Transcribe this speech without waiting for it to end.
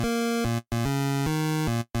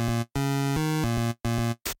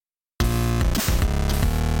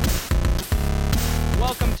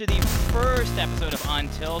episode of On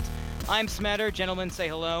Tilt. I'm Smatter. Gentlemen, say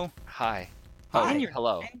hello. Hi. Hi.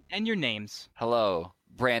 Hello. And your names. Hello.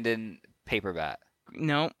 Brandon Paperbat.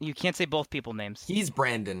 No, you can't say both people names. He's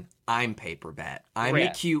Brandon. I'm Paperbat. I'm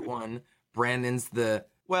Right. the cute one. Brandon's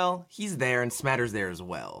he's there and Smatter's there as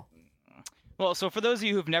well. Well, so for those of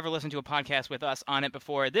you who've never listened to a podcast with us on it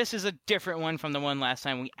before, this is a different one from the one last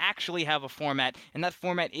time. We actually have a format, and that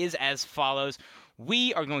format is as follows.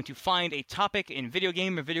 We are going to find a topic in video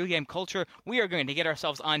game or video game culture. We are going to get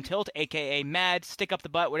ourselves on tilt, a.k.a. mad, stick up the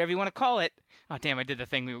butt, whatever you want to call it. Oh, damn, I did the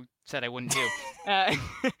thing we said I wouldn't do.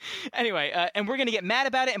 Anyway, and we're going to get mad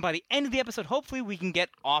about it, and by the end of the episode, hopefully we can get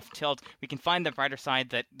off tilt. We can find the brighter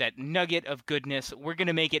side, that nugget of goodness. We're going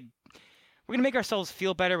to make ourselves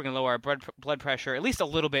feel better. We're going to lower our blood pressure, at least a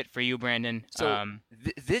little bit for you, Brandon. So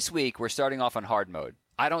this week, we're starting off on hard mode.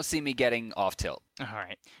 I don't see me getting off tilt. All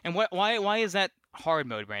right. And why is that hard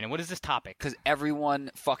mode, Brandon? What is this topic? Because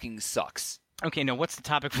everyone fucking sucks. Okay, no, what's the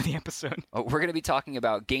topic for the episode? We're going to be talking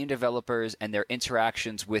about game developers and their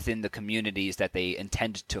interactions within the communities that they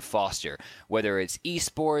intend to foster, whether it's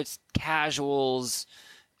esports, casuals.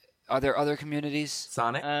 Are there other communities?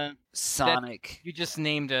 Sonic. You just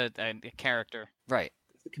named a character. Right.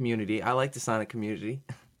 The community. I like the Sonic community.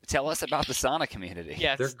 Tell us about the Sonic community.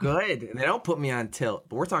 Yes. They're good. And they don't put me on tilt.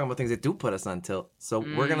 But we're talking about things that do put us on tilt. So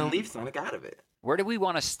we're going to leave Sonic out of it. Where do we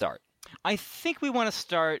want to start? I think we want to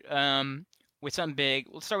start with something big.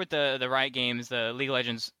 We'll start with the Riot Games, the League of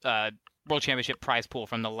Legends World Championship prize pool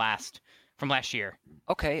from last year.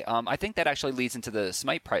 Okay, I think that actually leads into the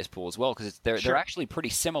Smite prize pool as well, because they're actually pretty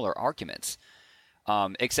similar arguments,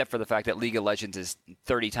 except for the fact that League of Legends is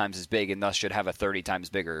 30 times as big and thus should have a 30 times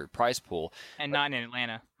bigger prize pool. And not in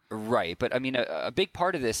Atlanta. Right, but I mean, a big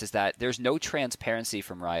part of this is that there's no transparency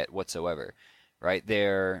from Riot whatsoever, right?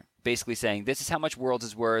 They're basically saying, this is how much Worlds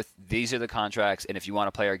is worth, these are the contracts, and if you want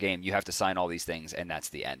to play our game, you have to sign all these things, and that's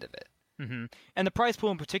the end of it. Mm-hmm. And the prize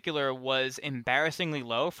pool in particular was embarrassingly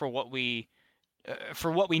low for what we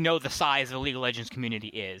know the size of the League of Legends community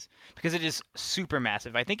is, because it is super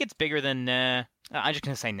massive. I think it's bigger than I'm just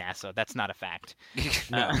going to say NASA. That's not a fact.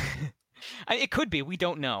 No. It could be. We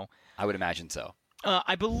don't know. I would imagine so.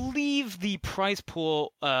 I believe the prize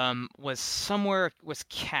pool was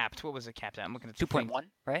capped. What was it capped at? I'm looking at 2.1,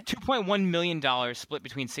 right? $2.1 million split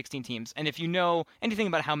between 16 teams. And if you know anything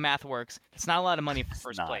about how math works, that's not a lot of money for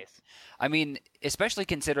first place. I mean, especially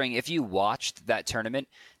considering if you watched that tournament,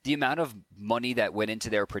 the amount of money that went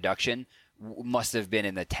into their production must have been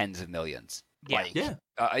in the tens of millions. Yeah.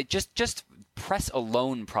 Just press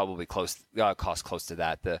alone probably cost close to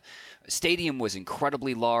that. The stadium was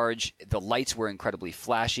incredibly large. The lights were incredibly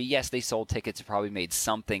flashy. Yes, they sold tickets, probably made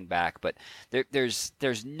something back, but there's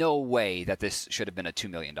no way that this should have been a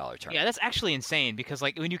 $2 million tournament. Yeah, that's actually insane, because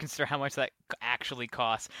like when you consider how much that actually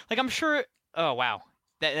costs, like I'm sure. Oh wow.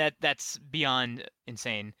 That's beyond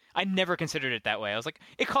insane. I never considered it that way. I was like,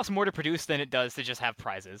 it costs more to produce than it does to just have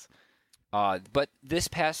prizes. But this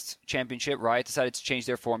past championship, Riot decided to change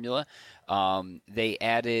their formula. They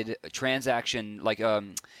added a transaction, like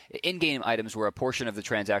in-game items where a portion of the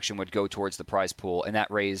transaction would go towards the prize pool, and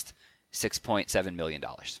that raised $6.7 million.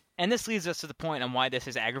 And this leads us to the point on why this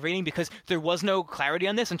is aggravating, because there was no clarity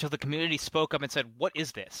on this until the community spoke up and said, what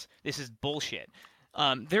is this? This is bullshit.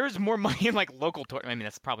 There's more money in like local tournaments. I mean,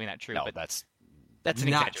 that's probably not true. No, but that's an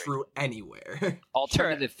not exaggeration. true anywhere.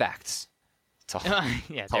 alternative facts.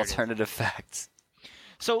 Yeah, Alternative facts.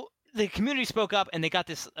 So the community spoke up, and they got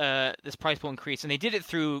this prize pool increase, and they did it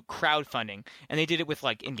through crowdfunding, and they did it with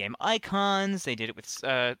like in-game icons. They did it with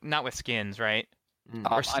not with skins, right?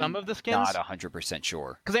 Or some of the skins. Not 100%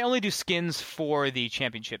 sure. Because they only do skins for the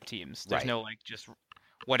championship teams. There's no like just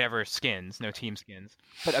whatever skins, no team skins.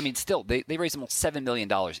 But I mean, still, they raised almost $7 million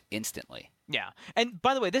instantly. Yeah, and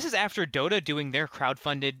by the way, this is after Dota doing their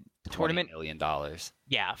crowdfunded tournament. $20 million.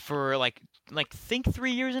 Yeah, for like think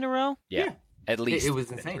 3 years in a row. Yeah. At least it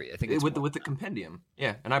was insane. I think it's with the compendium.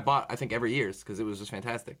 Yeah, and I bought I think every year's because it was just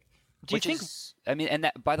fantastic. Do you think? I mean, and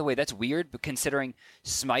that, by the way, that's weird, but considering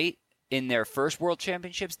Smite in their first World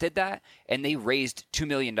Championships did that, and they raised $2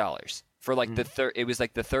 million for like the third. It was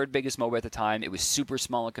like the third biggest MOBA at the time. It was super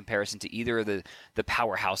small in comparison to either of the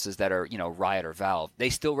powerhouses that are Riot or Valve. They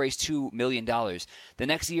still raised $2 million. The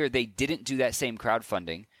next year, they didn't do that same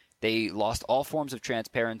crowdfunding. They lost all forms of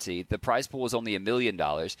transparency. The prize pool was only $1 million.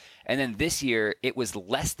 And then this year, it was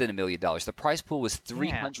less than $1 million. The prize pool was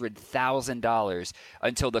 $300,000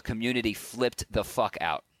 until the community flipped the fuck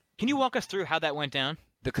out. Can you walk us through how that went down?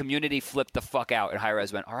 The community flipped the fuck out, and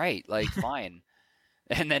Hi-Rez went, all right, like, fine.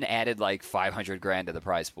 and then added like 500 grand to the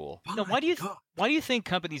prize pool. No, why do you think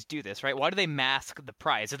companies do this, right? Why do they mask the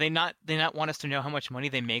prize? Do they not want us to know how much money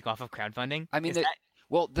they make off of crowdfunding? I mean,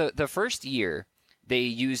 the first year they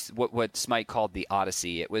used what Smite called the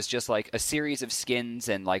Odyssey. It was just like a series of skins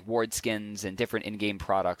and like ward skins and different in-game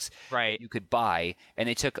products you could buy, and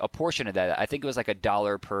they took a portion of that. I think it was like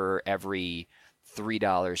 $1 per every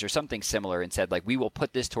 $3 or something similar, and said like, we will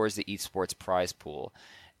put this towards the esports prize pool.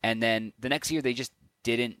 And then the next year they just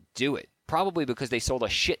didn't do it, probably because they sold a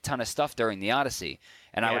shit ton of stuff during the Odyssey,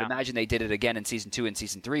 and I would imagine they did it again in Season 2 and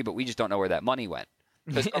Season 3, but we just don't know where that money went.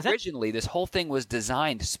 Because originally this whole thing was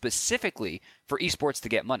designed specifically for esports to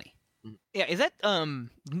get money. Yeah, is that do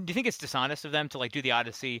you think it's dishonest of them to like do the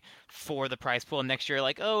Odyssey for the prize pool, and next year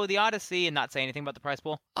like, oh, the Odyssey, and not say anything about the prize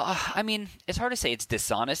pool? I mean, it's hard to say it's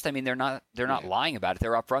dishonest. I mean, they're not lying about it.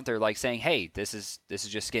 They're upfront. They're like saying, hey, this is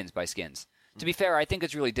just skins by skins. To be fair, I think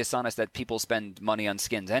it's really dishonest that people spend money on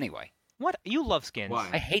skins anyway. What? You love skins. Why?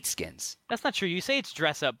 I hate skins. That's not true. You say it's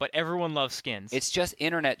dress up, but everyone loves skins. It's just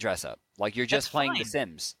internet dress up. Like you're just playing The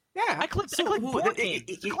Sims. Yeah, I collect board games.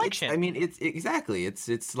 It's a collection. I mean, it's exactly.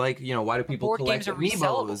 It's like, why do people board collect games are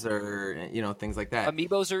amiibos or things like that?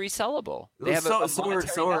 Amiibos are resellable. They have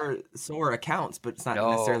so are accounts, but it's not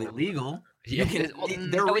necessarily legal. Yeah,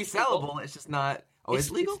 they're resellable. It's just not. Oh,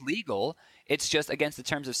 it's legal. It's legal. It's just against the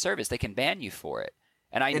terms of service. They can ban you for it.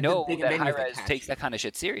 And I know that Hi-Rez takes that kind of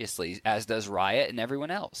shit seriously, as does Riot and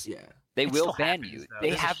everyone else. Yeah, they will ban you.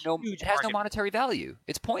 It has no monetary value.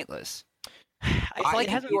 It's pointless. It's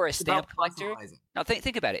like if you were a stamp collector. Now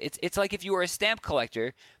think about it. It's like if you were a stamp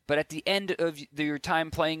collector, but at the end of your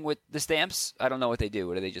time playing with the stamps, I don't know what they do.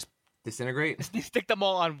 What do they just disintegrate? They stick them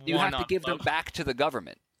all on one. You have to give them back to the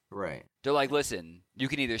government. Right. They're like, listen, you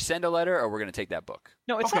can either send a letter or we're going to take that book.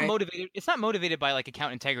 No, it's not motivated. It's not motivated by like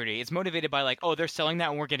account integrity. It's motivated by like, oh, they're selling that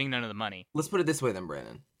and we're getting none of the money. Let's put it this way then,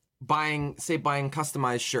 Brandon. Buying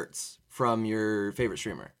customized shirts from your favorite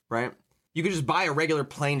streamer, right? You could just buy a regular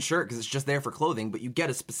plain shirt because it's just there for clothing, but you get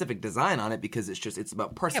a specific design on it because it's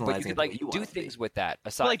about personalizing. Yeah, but you could like do things with that.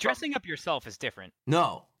 Aside like dressing up yourself is different.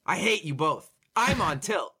 No, I hate you both. I'm on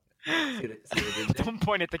tilt. Don't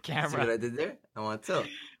point at the camera. See what I did there? I'm on tilt.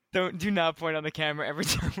 Do not point on the camera every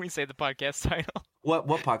time we say the podcast title. What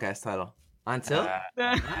podcast title? On tilt?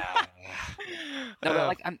 No, but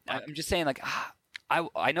like I'm just saying, like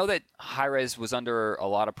I know that Hi-Rez was under a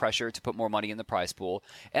lot of pressure to put more money in the prize pool,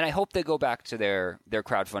 and I hope they go back to their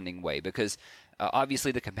crowdfunding way, because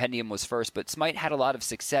obviously the compendium was first, but Smite had a lot of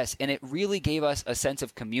success, and it really gave us a sense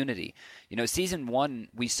of community. Season 1,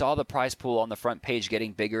 we saw the prize pool on the front page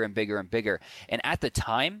getting bigger and bigger and bigger, and at the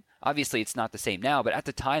time, obviously it's not the same now, but at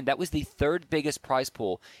the time, that was the third biggest prize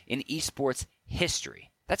pool in esports history.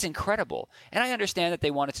 That's incredible. And I understand that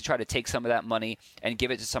they wanted to try to take some of that money and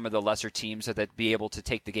give it to some of the lesser teams so that be able to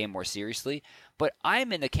take the game more seriously. But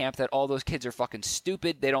I'm in the camp that all those kids are fucking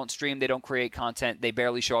stupid. They don't stream. They don't create content. They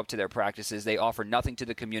barely show up to their practices. They offer nothing to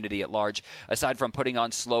the community at large, aside from putting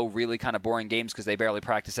on slow, really kind of boring games because they barely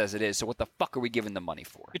practice as it is. So what the fuck are we giving them money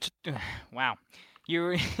for? Wow.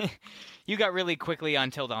 You got really quickly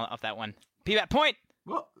on tilt off that one. PBAT point!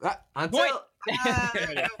 Well, until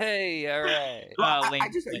hey, all right. Well,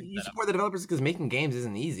 you support the developers because making games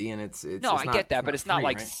isn't easy, and it's no, I get that, but it's not free,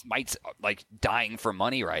 like right? Smite's like dying for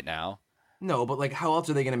money right now. No, but like, how else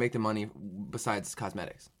are they going to make the money besides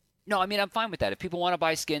cosmetics? No, I mean, I'm fine with that. If people want to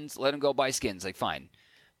buy skins, let them go buy skins. Like, fine.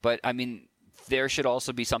 But I mean, there should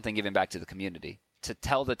also be something given back to the community. To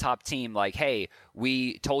tell the top team, like, hey,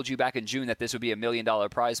 we told you back in June that this would be $1 million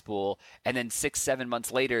prize pool, and then 6-7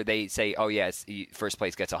 months later they say, oh yes, first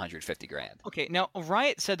place gets 150 grand. Okay, now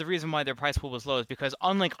Riot said the reason why their prize pool was low is because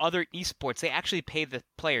unlike other esports, they actually pay the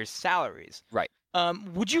players' salaries. Right.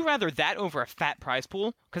 Would you rather that over a fat prize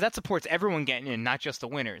pool? Because that supports everyone getting in, not just the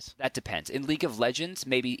winners. That depends. In League of Legends,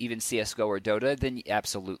 maybe even CSGO or Dota, then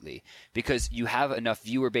absolutely. Because you have enough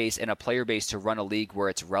viewer base and a player base to run a league where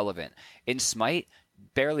it's relevant. In Smite,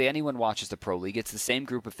 barely anyone watches the Pro League. It's the same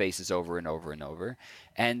group of faces over and over and over.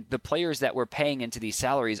 And the players that we're paying into these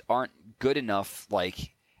salaries aren't good enough,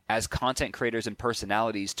 like, as content creators and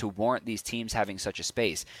personalities to warrant these teams having such a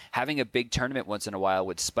space. Having a big tournament once in a while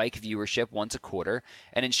would spike viewership once a quarter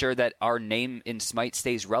and ensure that our name in Smite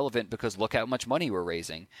stays relevant, because look how much money we're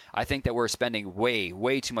raising. I think that we're spending way,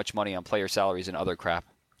 way too much money on player salaries and other crap.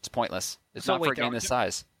 It's pointless. It's not for a game this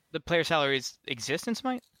size. The player salaries exist in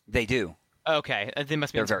Smite? They do. Okay, they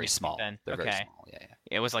must be. They're very small. Then. They're okay. very small. Yeah.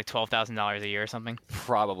 It was like $12,000 a year or something.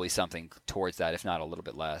 Probably something towards that, if not a little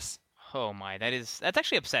bit less. Oh my, that's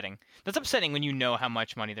actually upsetting. That's upsetting when you know how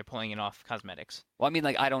much money they're pulling in off cosmetics. Well, I mean,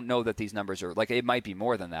 like, I don't know that these numbers are, like, it might be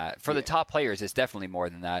more than that. For the top players, it's definitely more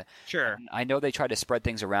than that. Sure. And I know they try to spread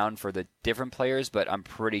things around for the different players, but I'm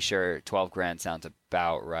pretty sure 12 grand sounds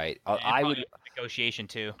about right. I would negotiation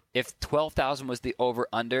too. If 12,000 was the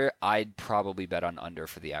over/under, I'd probably bet on under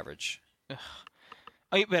for the average.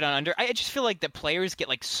 I bet on under. I just feel like that players get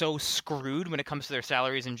like so screwed when it comes to their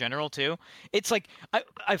salaries in general too. It's like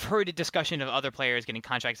I've heard a discussion of other players getting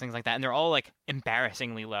contracts, things like that, and they're all like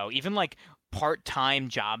embarrassingly low. Even like part-time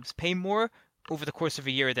jobs pay more over the course of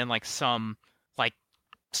a year than like some like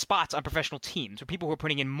spots on professional teams or people who are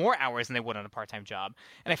putting in more hours than they would on a part-time job.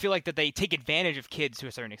 And I feel like that they take advantage of kids to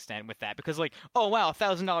a certain extent with that because like, oh wow,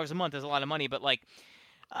 $1,000 a month is a lot of money, but like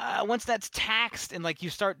once that's taxed and like you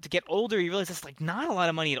start to get older, you realize it's like not a lot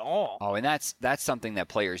of money at all. Oh, and that's something that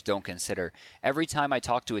players don't consider. Every time I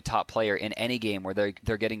talk to a top player in any game where they're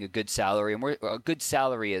getting a good salary, and a good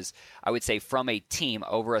salary is, I would say, from a team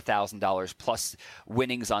over $1,000 plus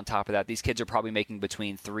winnings on top of that. These kids are probably making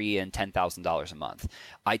between $3,000 and $10,000 a month.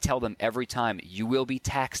 I tell them every time, you will be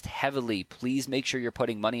taxed heavily. Please make sure you're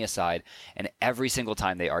putting money aside. And every single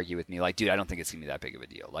time they argue with me, like, dude, I don't think it's gonna be that big of a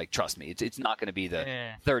deal. Like, trust me, it's not gonna be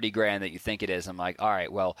the 30 grand that you think it is. I'm like, all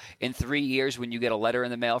right, well, in 3 years when you get a letter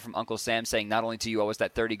in the mail from Uncle Sam saying not only do you owe us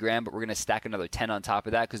that 30 grand, but we're going to stack another 10 on top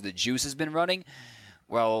of that because the juice has been running,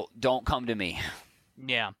 well, don't come to me.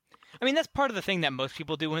 Yeah. I mean, that's part of the thing that most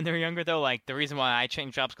people do when they're younger, though. Like, the reason why I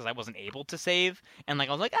changed jobs because I wasn't able to save. And, like,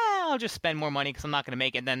 I was like, I'll just spend more money because I'm not going to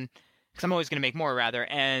make it. Then, because I'm always going to make more, rather.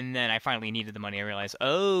 And then I finally needed the money. I realized,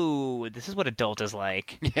 oh, this is what adult is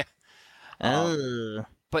like. Yeah.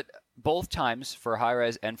 But both times, for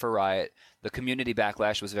Hi-Rez and for Riot, the community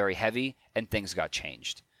backlash was very heavy and things got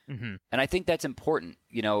changed. Mm-hmm. And I think that's important.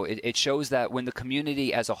 You know, it shows that when the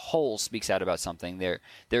community as a whole speaks out about something,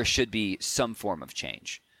 there should be some form of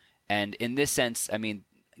change. And in this sense, I mean,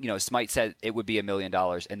 you know, Smite said it would be $1 million,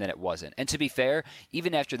 and then it wasn't. And to be fair,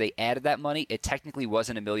 even after they added that money, it technically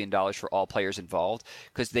wasn't $1 million for all players involved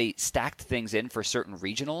because they stacked things in for certain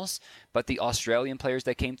regionals. But the Australian players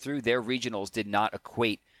that came through, their regionals did not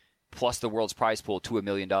equate plus the world's prize pool to $1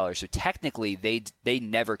 million. So technically, they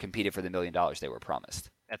never competed for the $1 million they were promised.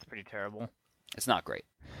 That's pretty terrible. It's not great.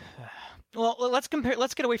 Well, let's compare.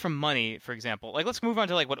 Let's get away from money, for example. Like, let's move on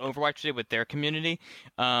to like what Overwatch did with their community.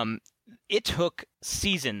 It took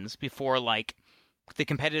seasons before like the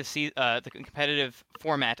competitive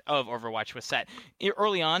format of Overwatch was set.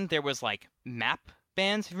 Early on, there was like map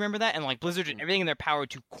bans, if you remember that, and like Blizzard did everything in their power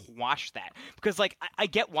to quash that because like I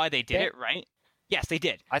get why they did it, right? Yes, they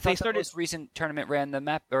did. I thought the most recent tournament ran the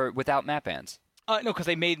map or without map bans. No, because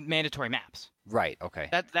they made mandatory maps. Right. Okay.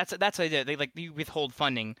 That's what they did. They like you withhold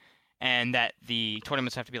funding, and that the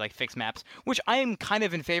tournaments have to be like fixed maps, which I am kind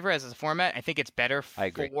of in favor as a format. I think it's better for. I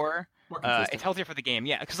agree. It's healthier for the game,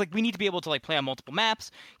 yeah, because like we need to be able to like play on multiple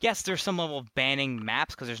maps. Yes, there's some level of banning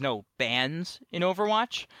maps because there's no bans in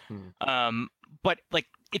Overwatch, but like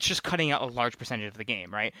it's just cutting out a large percentage of the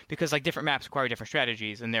game, right? Because like different maps require different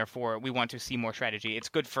strategies, and therefore we want to see more strategy. It's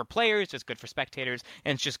good for players, it's good for spectators,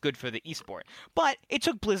 and it's just good for the esport. But it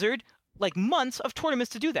took Blizzard like months of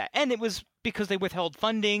tournaments to do that, and it was because they withheld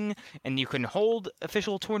funding, and you couldn't hold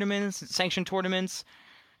official tournaments, sanctioned tournaments.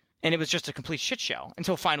 And it was just a complete shit show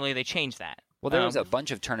until finally they changed that. Well, there was a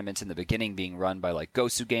bunch of tournaments in the beginning being run by like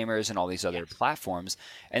Gosu Gamers and all these other platforms.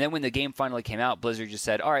 And then when the game finally came out, Blizzard just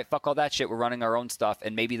said, all right, fuck all that shit. We're running our own stuff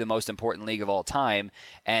and maybe the most important league of all time.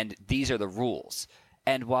 And these are the rules.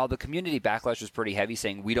 And while the community backlash was pretty heavy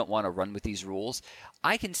saying we don't want to run with these rules,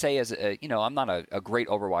 I can say as a, you know, I'm not a great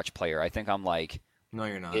Overwatch player. I think I'm like no,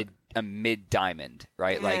 you're not. A mid-diamond,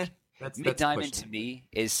 right? Like mid-diamond to me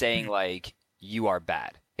is saying like you are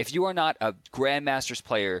bad. If you are not a Grandmasters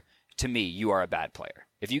player, to me, you are a bad player.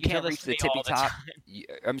 If you can't reach the tippy top,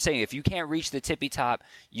 I'm saying if you can't reach the tippy top,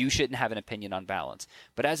 you shouldn't have an opinion on balance.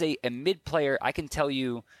 But as a mid player, I can tell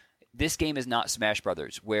you this game is not Smash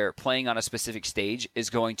Brothers, where playing on a specific stage is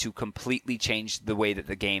going to completely change the way that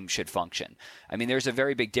the game should function. I mean, there's a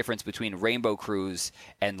very big difference between Rainbow Cruise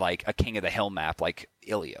and like a King of the Hill map like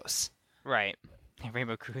Ilios. Right.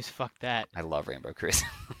 Rainbow Cruise, fuck that. I love Rainbow Cruise.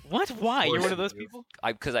 What? Why? You're one of those people?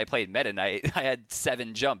 Because I played Meta Knight. I had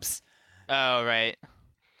 7 jumps. Oh, right.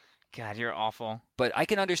 God, you're awful. But I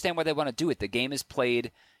can understand why they want to do it. The game is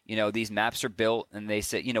played, you know, these maps are built, and they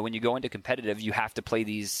say, you know, when you go into competitive, you have to play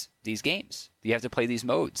these games. You have to play these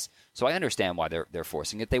modes. So I understand why they're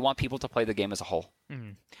forcing it. They want people to play the game as a whole.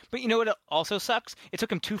 Mm-hmm. But you know what also sucks? It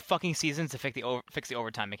took them 2 fucking seasons to fix the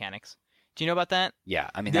overtime mechanics. Do you know about that? Yeah,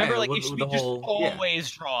 I mean, remember, like it just always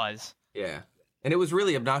draws. Yeah, And it was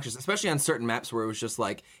really obnoxious, especially on certain maps where it was just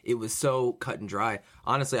like, it was so cut and dry.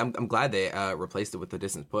 Honestly, I'm glad they replaced it with the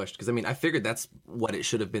distance pushed, because I mean, I figured that's what it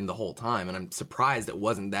should have been the whole time, and I'm surprised it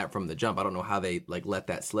wasn't that from the jump. I don't know how they like let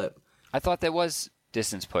that slip. I thought there was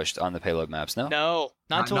distance pushed on the payload maps. No, No,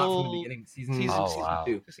 not from till the beginning. Season wow.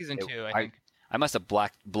 2. season 2, I think. I must have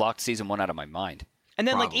blocked season 1 out of my mind. And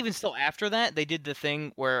then, like, Probably. even still after that, they did the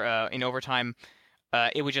thing where in overtime,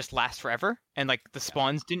 it would just last forever, and like the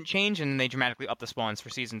spawns didn't change, and they dramatically upped the spawns for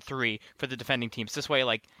season 3 for the defending teams. This way,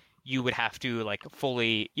 like, you wouldn't have to like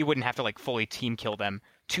fully team kill them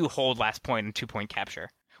to hold last point and 2-point capture,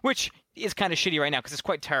 which is kind of shitty right now because it's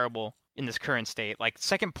quite terrible in this current state. Like,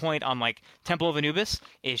 second point on like Temple of Anubis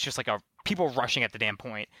is just like people rushing at the damn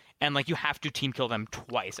point, and like you have to team kill them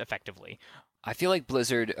twice effectively. I feel like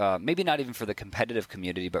Blizzard, maybe not even for the competitive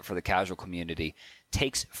community, but for the casual community,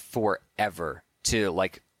 takes forever to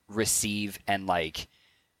like receive and like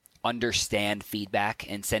understand feedback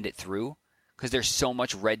and send it through, because there's so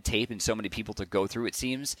much red tape and so many people to go through. It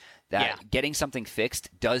seems that getting something fixed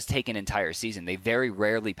does take an entire season. They very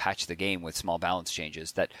rarely patch the game with small balance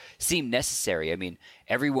changes that seem necessary. I mean,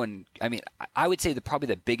 I would say probably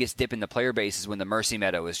the biggest dip in the player base is when the Mercy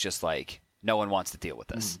meta was just like, no one wants to deal with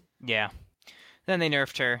this. Yeah. Then they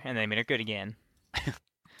nerfed her, and they made her good again.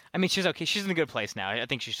 I mean, she's okay. She's in a good place now. I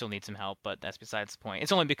think she still needs some help, but that's besides the point.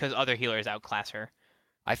 It's only because other healers outclass her.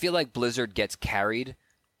 I feel like Blizzard gets carried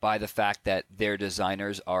by the fact that their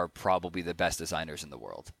designers are probably the best designers in the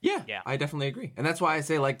world. Yeah, Yeah. I definitely agree. And that's why I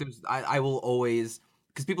say, like, I will always,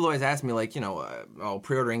 because people always ask me, like,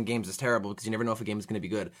 pre-ordering games is terrible because you never know if a game is going to be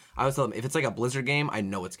good. I always tell them, if it's like a Blizzard game, I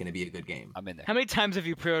know it's going to be a good game. I'm in there. How many times have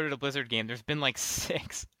you pre-ordered a Blizzard game? There's been like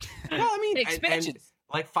 6. Well, I mean, Expansions.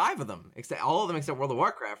 like 5 of them, all of them except World of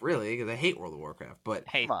Warcraft, really, because I hate World of Warcraft. But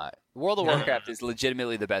Hey. Come on. World of Warcraft is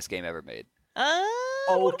legitimately the best game ever made.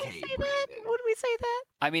 Would we Okay, say that? Brandon. Would we say that?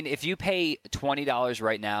 I mean, if you pay $20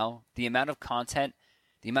 right now, the amount of content,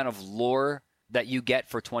 the amount of lore that you get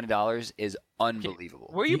for $20 is unbelievable.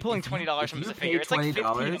 Where are you pulling $20 from as a figure? It's like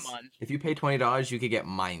 $15 a month. If you pay $20, you could get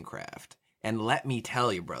Minecraft. And let me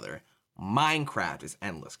tell you, brother, Minecraft is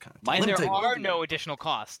endless content. Let me There tell you- are no additional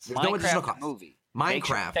costs. There's no additional Minecraft cost. movie. Make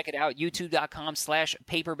sure to Minecraft. check it out.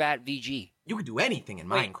 YouTube.com/paperbatvg. You could do anything in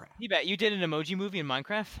Wait, Minecraft. You bet. You did an emoji movie in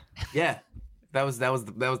Minecraft? Yeah, that was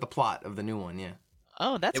the plot of the new one. Yeah,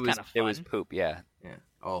 Oh, that's kind of fun. It was poop. Yeah. yeah.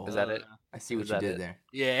 Oh, Was that it? I see what Was you that did it? there.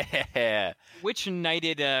 Yeah. Which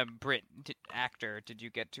knighted Brit actor did you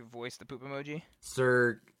get to voice the poop emoji?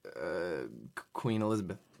 Sir Queen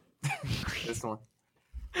Elizabeth. This one.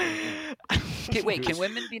 Wait, can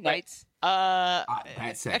women be knights?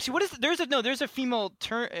 That's it. Actually, what is there's a female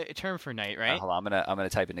term for knight, right? Hold on, I'm gonna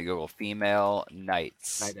type into Google female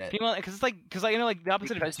knights. Female, because like the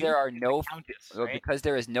opposite Because of there are duke, no like countess, right? because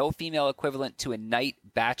there is no female equivalent to a knight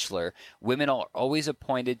bachelor, women are always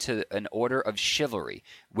appointed to an order of chivalry.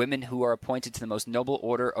 Women who are appointed to the most noble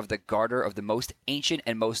order of the Garter of the most ancient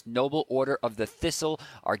and most noble order of the Thistle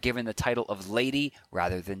are given the title of lady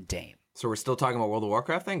rather than dame. So we're still talking about World of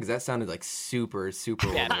Warcraft then, because that sounded like super Yeah,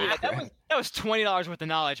 World of Warcraft. that was $20 worth of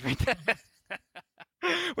knowledge right there.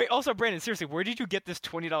 Wait, also, Brandon, seriously, where did you get this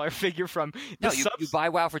 $20 figure from? No, The you subs- buy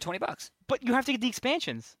WoW for $20. but you have to get the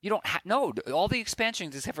expansions. You don't no, all the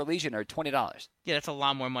expansions except for Legion are $20. Yeah, that's a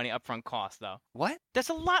lot more money upfront cost, though. What? That's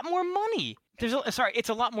a lot more money. It's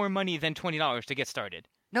a lot more money than $20 to get started.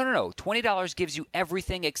 No. $20 gives you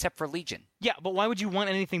everything except for Legion. Yeah, but why would you want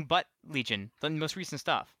anything but Legion, the most recent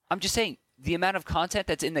stuff? I'm just saying, the amount of content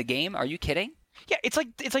that's in the game, are you kidding? Yeah, it's like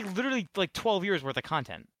literally like 12 years worth of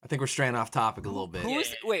content. I think we're straying off topic a little bit.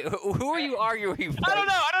 Who are you arguing for? I don't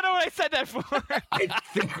know what I said that for. I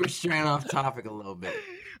think we're straying off topic a little bit.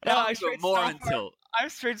 No, Now I I'm strayed more so on far- tilt. I'm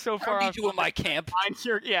straight so far I off. need you in my camp.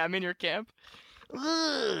 I'm in your camp.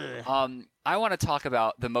 Ugh. I want to talk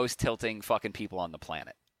about the most tilting fucking people on the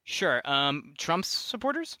planet. Sure. Trump's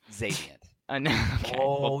supporters? Xaviant. No, okay.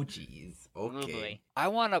 Oh, jeez. Oh, Okay. boy. I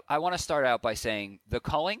want to start out by saying the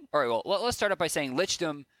culling. All right, well, let's start out by saying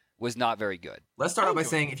Lichdom was not very good. Let's start out by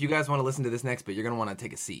saying, if you guys want to listen to this next bit, you're going to want to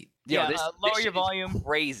take a seat. Yeah, this lower shit your is volume.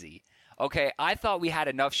 Crazy. Okay, I thought we had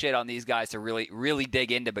enough shit on these guys to really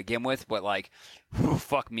dig in to begin with, but like, whew,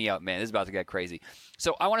 fuck me up, man. This is about to get crazy.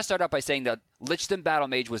 So I want to start out by saying that Lichdom Battle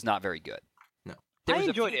Mage was not very good. No. I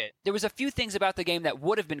enjoyed it. There was a few things about the game that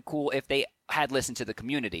would have been cool if they had listened to the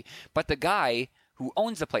community. But the guy who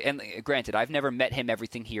owns the place, and granted, I've never met him,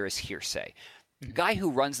 everything here is hearsay. The guy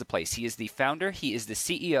who runs the place, he is the founder, he is the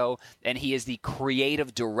CEO, and he is the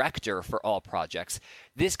creative director for all projects.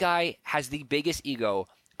 This guy has the biggest ego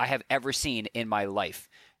I have ever seen in my life.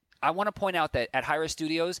 I want to point out that at Hi-Rez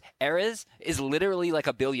Studios, Erez is literally like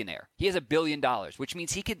a billionaire. He has $1 billion, which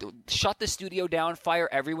means he could shut the studio down, fire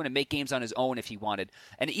everyone, and make games on his own if he wanted.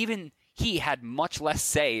 And even he had much less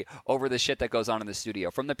say over the shit that goes on in the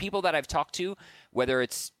studio. From the people that I've talked to, whether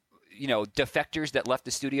it's defectors that left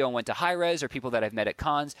the studio and went to Hi-Rez or people that I've met at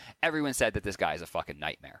cons, everyone said that this guy is a fucking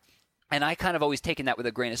nightmare. And I kind of always taken that with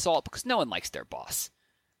a grain of salt because no one likes their boss.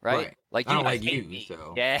 Right? Like I don't like you,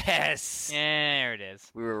 so. Yes. Yeah, there it is.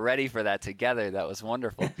 We were ready for that together. That was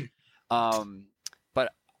wonderful. But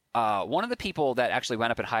one of the people that actually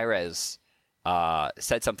went up at Hi-Rez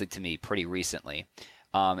said something to me pretty recently.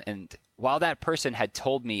 And while that person had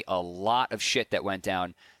told me a lot of shit that went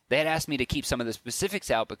down, they had asked me to keep some of the specifics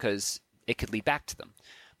out because it could lead back to them.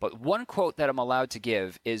 But one quote that I'm allowed to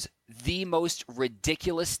give is the most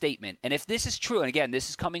ridiculous statement. And if this is true, and again, this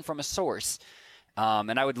is coming from a source,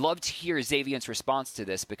 and I would love to hear Xaviant's response to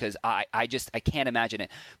this because I can't imagine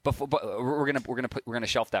it. But we're gonna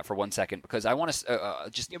shelf that for 1 second because I want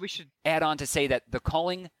to we should add on to say that The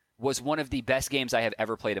Calling was one of the best games I have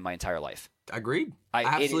ever played in my entire life. Agreed. I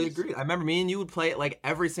absolutely agreed. I remember me and you would play it like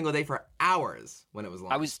every single day for hours when it was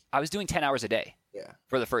long. I was doing 10 hours a day. Yeah.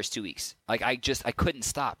 For the first 2 weeks. Like I couldn't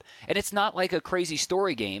stop. And it's not like a crazy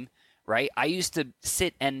story game, right? I used to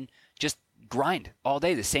sit and just grind all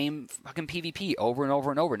day, the same fucking PvP over and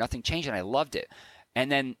over and over. Nothing changed, and I loved it. And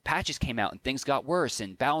then patches came out, and things got worse,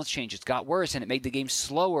 and balance changes got worse, and it made the game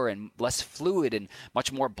slower and less fluid and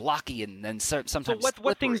much more blocky, and then sometimes. So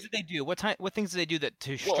what things did they do? What things did they do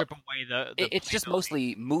to strip away the it's just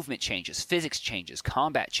mostly movement changes, physics changes,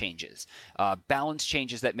 combat changes, balance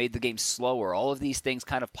changes that made the game slower. All of these things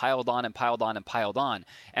kind of piled on and piled on and piled on.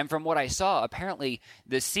 And from what I saw, apparently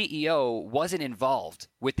the CEO wasn't involved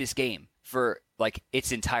with this game for like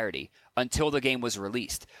its entirety until the game was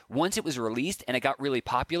released. Once it was released and it got really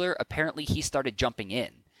popular, apparently he started jumping in.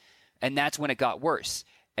 And that's when it got worse.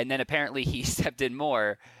 And then apparently he stepped in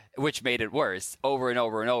more, which made it worse over and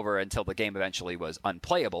over and over until the game eventually was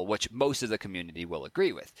unplayable, which most of the community will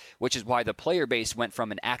agree with, which is why the player base went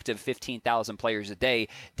from an active 15,000 players a day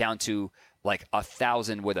down to like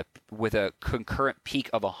 1,000 with a concurrent peak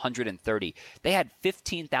of 130. They had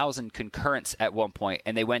 15,000 concurrents at one point,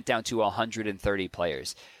 and they went down to 130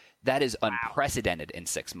 players. That is unprecedented in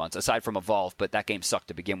 6 months, aside from Evolve, but that game sucked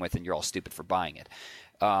to begin with, and you're all stupid for buying it.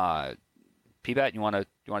 P-Bat, you want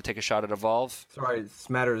to take a shot at Evolve? Sorry,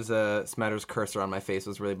 Smatter's cursor on my face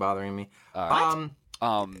was really bothering me. Right.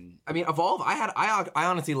 I mean, Evolve. I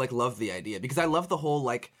honestly loved the idea because I love the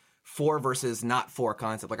whole 4 versus not 4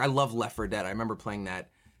 concept. Like I love Left 4 Dead. I remember playing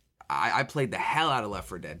that. I played the hell out of Left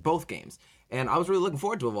 4 Dead, both games, and I was really looking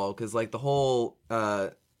forward to Evolve because the whole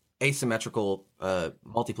asymmetrical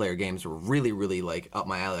multiplayer games were really, really up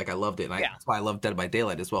my alley. I loved it, and that's why I loved Dead by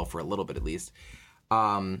Daylight as well for a little bit at least.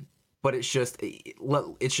 But it's just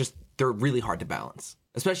they're really hard to balance,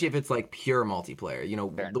 especially if it's pure multiplayer.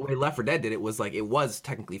 The way Left 4 Dead did it was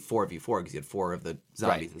technically 4v4 because you had 4 of the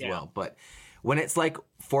zombies as well. But when it's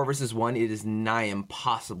 4 versus 1, it is nigh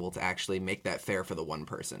impossible to actually make that fair for the one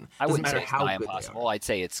person. I wouldn't say it's nigh impossible. I'd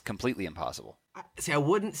say it's completely impossible. I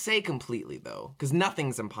wouldn't say completely though, because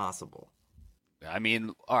nothing's impossible. I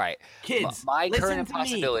mean, all right, kids. My current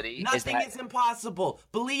impossibility is that nothing is impossible.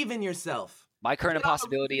 Believe in yourself. My current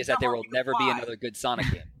impossibility is that there will never be another good Sonic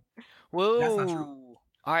game. Whoa. That's not true.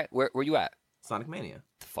 All right, where you at? Sonic Mania.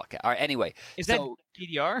 The fuck out. All right, anyway. Is that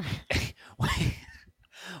DDR?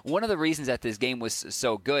 One of the reasons that this game was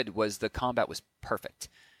so good was the combat was perfect,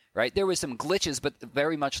 right? There was some glitches, but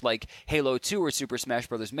very much like Halo 2 or Super Smash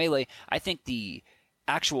Bros. Melee, I think the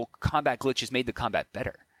actual combat glitches made the combat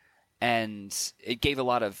better. And it gave a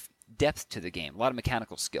lot of depth to the game, a lot of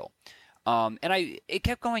mechanical skill. And it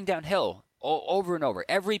kept going downhill over and over.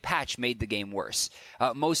 Every patch made the game worse.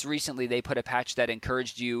 Most recently, they put a patch that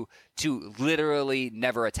encouraged you to literally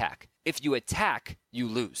never attack. If you attack, you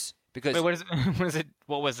lose. Because wait,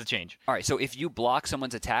 what was the change? All right, so if you block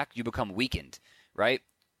someone's attack, you become weakened, right?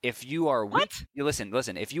 If you are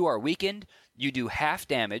listen, if you are weakened, you do half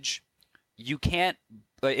damage. You can't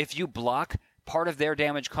if you block, part of their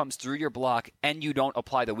damage comes through your block and you don't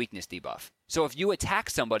apply the weakness debuff. So if you attack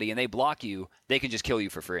somebody and they block you, they can just kill you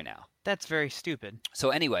for free now. That's very stupid.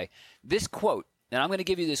 So anyway, this quote, and I'm going to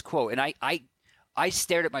give you this quote, and I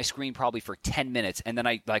stared at my screen probably for 10 minutes, and then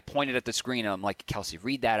I pointed at the screen, and I'm like, Kelsey,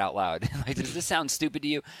 read that out loud. Does this sound stupid to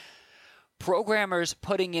you? Programmers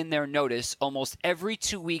putting in their notice almost every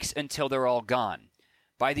 2 weeks until they're all gone.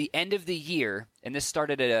 By the end of the year, and this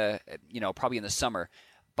started at probably in the summer,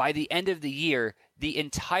 by the end of the year, the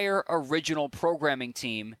entire original programming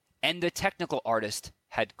team and the technical artist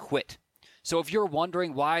had quit. So if you're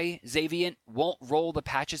wondering why Xaviant won't roll the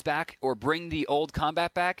patches back or bring the old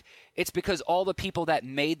combat back, it's because all the people that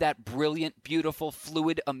made that brilliant, beautiful,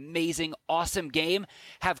 fluid, amazing, awesome game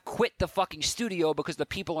have quit the fucking studio because the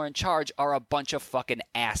people who are in charge are a bunch of fucking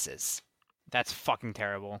asses. That's fucking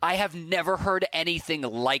terrible. I have never heard anything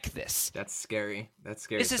like this. That's scary. That's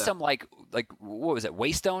scary. This is some like what was it?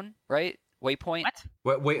 Waystone, right? Waypoint.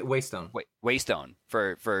 What? Waystone. Waystone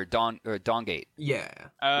for Dawngate. Yeah.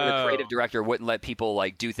 Where the creative director wouldn't let people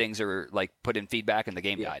like do things or like put in feedback and the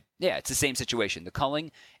game died. Yeah, it's the same situation. The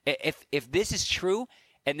culling. If this is true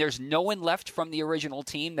and there's no one left from the original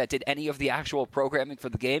team that did any of the actual programming for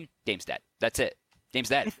the game, game's dead. That's it. Game's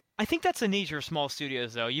dead. I think that's the nature of small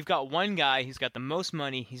studios, though. You've got one guy who's got the most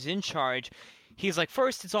money. He's in charge. He's like,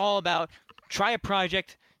 first, it's all about try a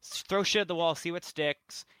project, throw shit at the wall, see what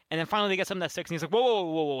sticks. And then finally they get something that sticks, and he's like,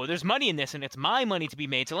 whoa, there's money in this, and it's my money to be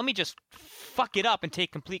made, so let me just fuck it up and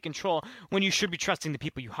take complete control when you should be trusting the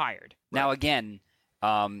people you hired. Now, again,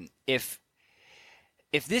 if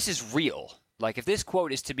this is real, like if this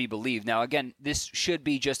quote is to be believed, now, again, this should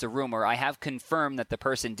be just a rumor. I have confirmed that the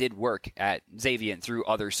person did work at Xaviant through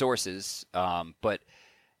other sources, but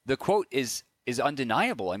the quote is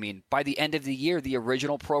undeniable. I mean, by the end of the year, the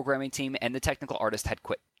original programming team and the technical artist had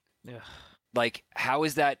quit. Ugh. Like, how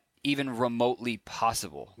is that even remotely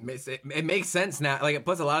possible? It makes sense now. Like, it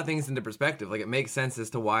puts a lot of things into perspective. Like, it makes sense as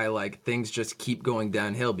to why, like, things just keep going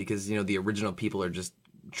downhill because, you know, the original people are just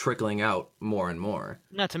trickling out more and more.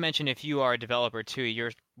 Not to mention, if you are a developer, too,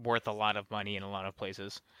 you're worth a lot of money in a lot of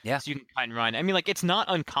places. Yeah. So you can cut and run. I mean, like, it's not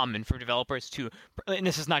uncommon for developers to, and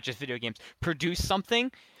this is not just video games, produce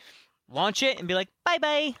something, launch it, and be like,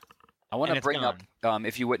 bye-bye. I want to bring up,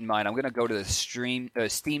 if you wouldn't mind, I'm going to go to the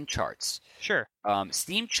Steam charts. Sure.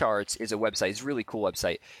 Steam Charts is a website. It's a really cool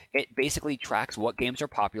website. It basically tracks what games are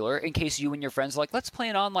popular in case you and your friends are like, let's play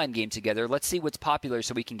an online game together. Let's see what's popular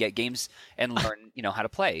so we can get games and learn, how to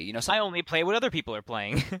play. I only play what other people are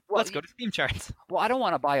playing. Let's go to Steam Charts. Well, I don't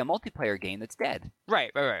want to buy a multiplayer game that's dead.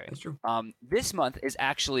 Right. That's true. This month is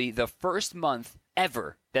actually the first month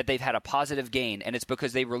ever that they've had a positive gain, and it's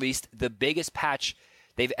because they released the biggest patch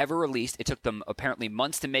they've ever released. It took them apparently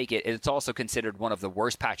months to make it. It's also considered one of the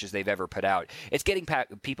worst patches they've ever put out. It's getting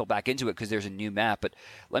people back into it because there's a new map. But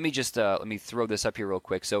let me just let me throw this up here real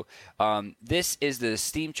quick. So this is the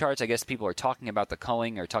Steam charts. I guess people are talking about the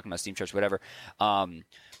culling or talking about Steam charts, whatever.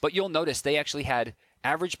 But you'll notice they actually had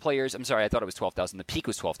average players. I'm sorry, I thought it was 12,000. The peak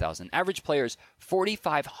was 12,000. Average players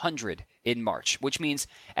 4,500 in March, which means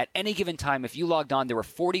at any given time, if you logged on, there were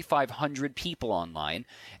 4,500 people online,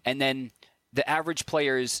 and then the average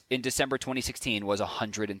players in December 2016 was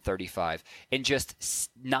 135. In just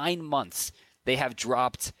 9 months, they have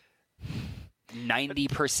dropped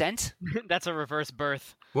 90%. That's a reverse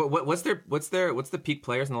birth. What's the peak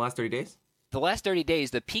players in the last 30 days? The last 30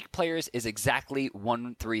 days, the peak players is exactly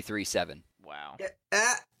 1337. Wow. Get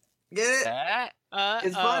it?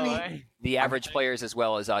 It's funny. The average players as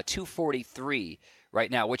well is 243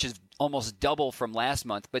 right now, which is almost double from last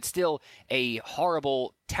month, but still a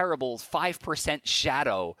horrible, terrible 5%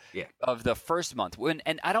 shadow of the first month.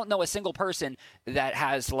 And I don't know a single person that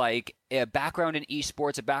has like a background in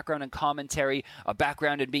esports, a background in commentary, a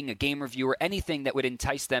background in being a game reviewer, anything that would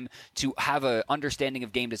entice them to have an understanding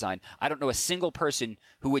of game design. I don't know a single person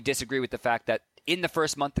who would disagree with the fact that in the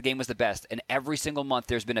first month the game was the best, and every single month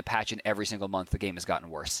there's been a patch, and every single month the game has gotten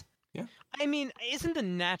worse. Yeah. I mean, isn't the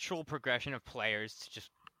natural progression of players to just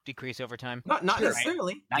decrease over time? Not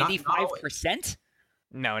necessarily. 95%?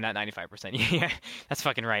 No, not 95%. Yeah, that's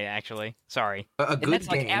fucking right, actually. Sorry. A good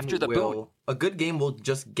like game after the boot. A good game will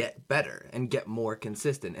just get better and get more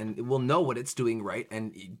consistent, and it will know what it's doing right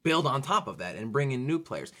and build on top of that and bring in new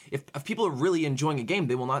players. If people are really enjoying a game,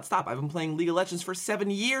 they will not stop. I've been playing League of Legends for 7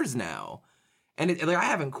 years now. And I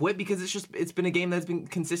haven't quit because it's been a game that's been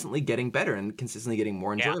consistently getting better and consistently getting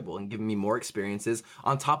more enjoyable and giving me more experiences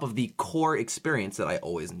on top of the core experience that I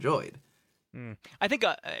always enjoyed. I think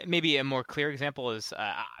maybe a more clear example is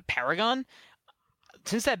Paragon.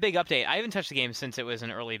 Since that big update, I haven't touched the game since it was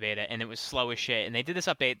an early beta, and it was slow as shit. And they did this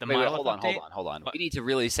update, hold on. We need to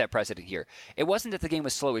really set precedent here. It wasn't that the game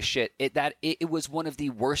was slow as shit. It was one of the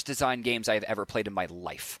worst designed games I've ever played in my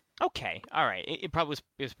life. Okay, all right. It probably was.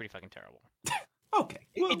 It was pretty fucking terrible. Okay.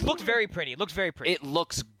 It looked very pretty. It looks very pretty. It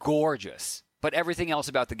looks gorgeous, but everything else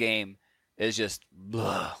about the game is just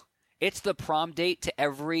blah. It's the prom date to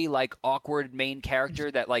every like awkward main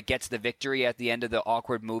character that like gets the victory at the end of the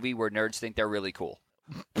awkward movie where nerds think they're really cool.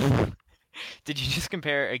 Did you just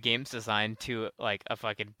compare a game's design to like a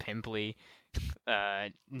fucking pimply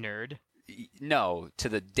nerd? No, to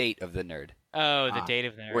the date of the nerd. Oh, the date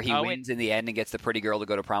of there. Where he wins in the end and gets the pretty girl to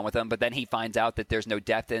go to prom with him, but then he finds out that there's no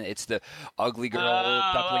depth in it. It's the ugly girl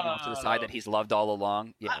duckling off to the side that he's loved all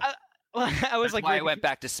along. Yeah. I was like, why I went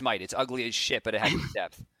back to Smite. It's ugly as shit, but it has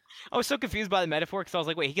depth. I was so confused by the metaphor because I was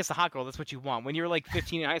like, wait, he gets the hot girl. That's what you want. When you're like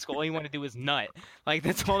 15 in high school, all you want to do is nut. Like,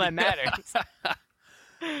 that's all that matters.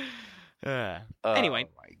 Anyway. Oh,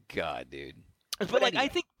 my God, dude. But like, I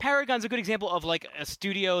think Paragon's a good example of like a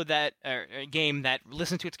studio that or a game that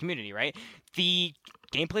listens to its community, right? The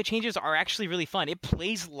gameplay changes are actually really fun. It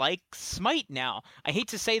plays like Smite now. I hate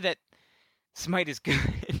to say that Smite is good,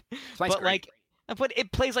 Smite's but great. but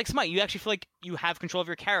it plays like Smite. You actually feel like you have control of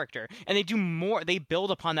your character, and they do more. They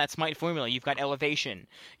build upon that Smite formula. You've got elevation,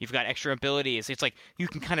 you've got extra abilities. It's like you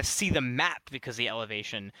can kind of see the map because of the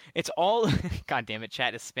elevation. It's all. God damn it,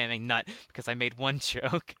 chat is spamming nut because I made one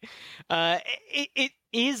joke. It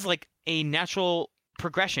is like a natural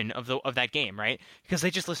progression of that game, right? Because they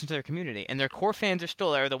just listen to their community, and their core fans are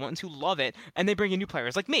still there, the ones who love it, and they bring in new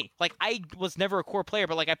players like me. Like I was never a core player,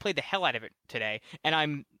 but like I played the hell out of it today, and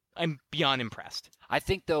I'm beyond impressed. I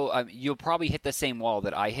think, though, you'll probably hit the same wall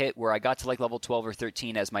that I hit, where I got to like level 12 or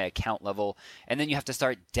 13 as my account level, and then you have to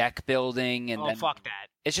start deck building, and then, fuck that.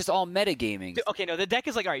 It's just all metagaming. Okay, no, the deck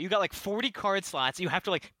is like, all right, you got like 40 card slots. You have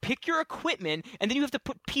to like pick your equipment, and then you have to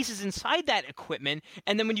put pieces inside that equipment,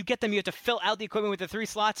 and then when you get them, you have to fill out the equipment with the 3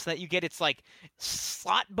 slots so that you get its like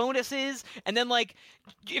slot bonuses, and then like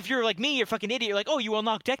if you're like me, you're a fucking idiot. You're like, oh, you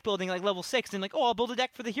unlock deck building like level 6, and like, oh, I'll build a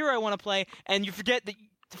deck for the hero I want to play, and you forget that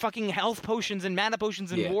fucking health potions and mana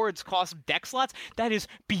potions and wards cost deck slots. That is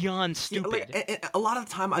beyond stupid. Yeah, like, a lot of the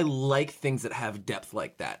time I like things that have depth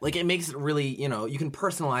like that. Like it makes it really, you can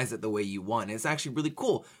personalize it the way you want. It's actually really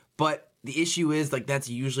cool. But the issue is like that's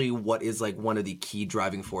usually what is like one of the key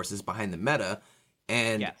driving forces behind the meta,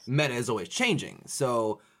 and meta is always changing.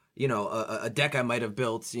 So a deck I might have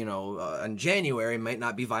built, in January might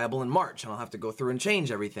not be viable in March, and I'll have to go through and change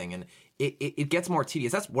everything, and it gets more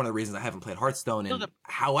tedious. That's one of the reasons I haven't played Hearthstone in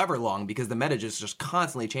however long, because the meta is just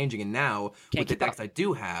constantly changing, and now with the decks I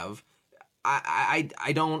do have, I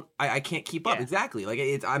can't keep up. Exactly.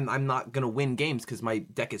 Like I'm not gonna win games because my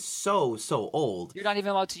deck is so old. You're not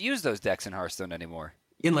even allowed to use those decks in Hearthstone anymore.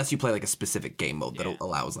 Unless you play like a specific game mode that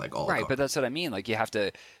allows like all right, but that's what I mean. Like you have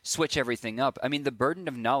to switch everything up. I mean, the burden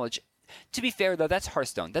of knowledge. To be fair, though, that's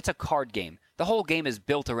Hearthstone. That's a card game. The whole game is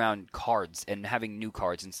built around cards and having new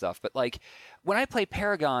cards and stuff. But like when I play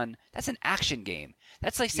Paragon, that's an action game.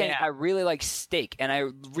 That's like saying I really like steak and I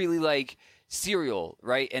really like cereal,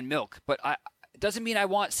 right, and milk. But it doesn't mean I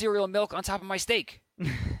want cereal and milk on top of my steak.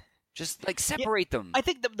 Just like separate them. I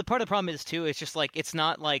think the part of the problem is too. It's just like it's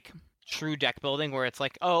not like true deck building where it's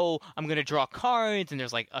like, oh, I'm going to draw cards and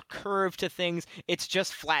there's like a curve to things. It's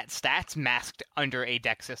just flat stats masked under a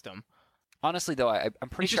deck system. Honestly, though, I'm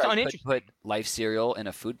pretty sure I could put life cereal in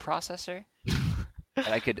a food processor. And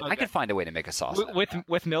I could find a way to make a sauce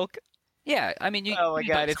with milk. Yeah, I mean, oh my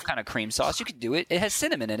God, it's kind of cream sauce. You could do it. It has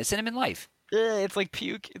cinnamon in it. Cinnamon Life. It's like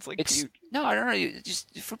puke. It's puke. No, I don't know.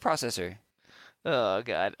 Just food processor. Oh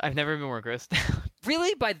God, I've never been more grossed out.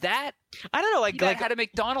 Really? By that? I don't know. Like had a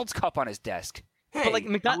McDonald's cup on his desk. Hey, but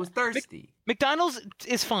like I was thirsty. McDonald's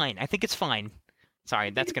is fine. I think it's fine.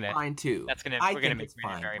 Sorry, that's gonna fine too. We're gonna make me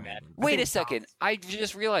very mad. Wait a second. I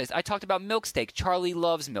just realized I talked about milk steak. Charlie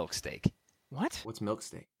loves milk steak. What? What's milk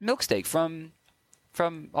steak? Milk steak from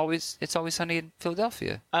It's Always Sunny in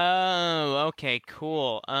Philadelphia. Oh, okay,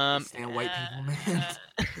 cool. Stand white people, man.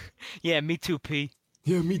 Yeah, me too, P.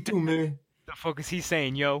 Yeah, me too, man. The fuck is he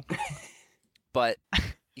saying, yo? But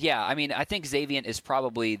yeah, I mean, I think Xaviant is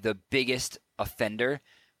probably the biggest offender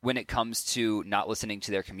when it comes to not listening to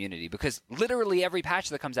their community, because literally every patch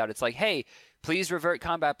that comes out, it's like, hey, please revert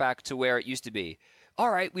combat back to where it used to be. All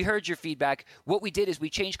right, we heard your feedback. What we did is we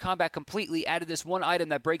changed combat completely, added this one item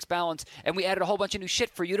that breaks balance, and we added a whole bunch of new shit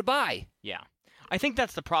for you to buy. Yeah. I think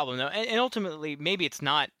that's the problem, though. And ultimately, maybe it's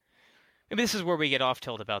not... Maybe this is where we get off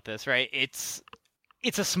tilt about this, right? It's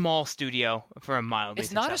a small studio for a mildly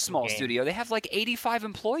It's not a small studio. They have like 85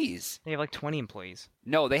 employees. They have like 20 employees.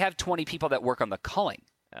 No, they have 20 people that work on the culling.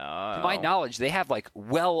 Oh. To my knowledge, they have like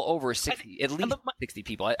well over 60, at least 60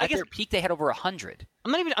 people. At their peak, they had over 100.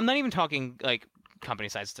 I'm not even talking like company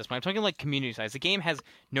size at this point. I'm talking like community size. The game has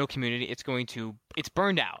no community. It's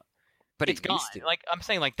burned out. But it's gone. Like I'm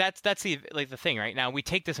saying, like that's the thing right now. We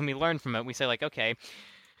take this and we learn from it. We say like, okay,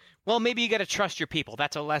 well, maybe you got to trust your people.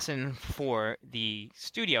 That's a lesson for the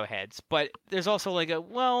studio heads. But there's also like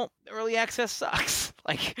early access sucks.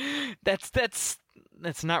 Like that's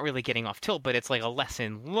not really getting off tilt, but it's like a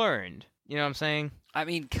lesson learned. You know what I'm saying? I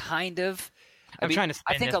mean, kind of. I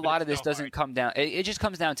think a lot of this doesn't come down. It just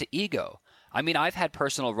comes down to ego. I mean, I've had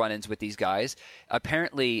personal run-ins with these guys.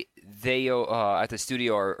 Apparently, they at the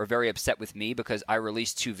studio are very upset with me because I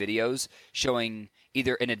released 2 videos showing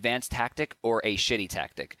either an advanced tactic or a shitty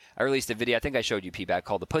tactic. I released a video, I think I showed you, P-Back,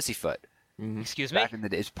 called the Pussyfoot. Excuse me? Back in the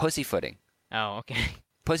day, it's pussyfooting. Oh, okay.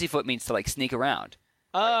 Pussyfoot means to, like, sneak around.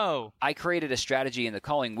 Oh. I created a strategy in the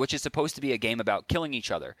Calling, which is supposed to be a game about killing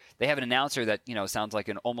each other. They have an announcer that, sounds like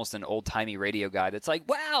almost an old-timey radio guy that's like,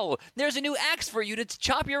 wow, there's a new axe for you to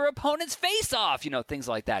chop your opponent's face off, things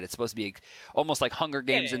like that. It's supposed to be almost like Hunger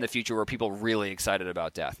Games in the future where people are really excited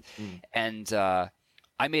about death. And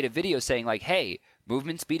I made a video saying, like, hey,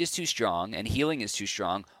 movement speed is too strong and healing is too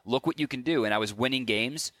strong. Look what you can do. And I was winning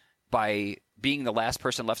games by being the last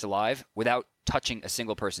person left alive without touching a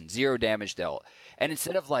single person, 0 damage dealt. And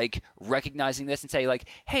instead of like recognizing this and say like,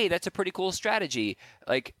 hey, that's a pretty cool strategy,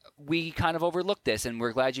 like we kind of overlooked this and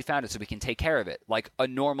we're glad you found it so we can take care of it, like a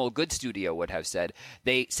normal good studio would have said,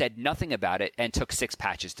 they said nothing about it and took 6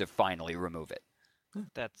 patches to finally remove it.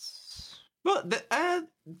 That's... Well,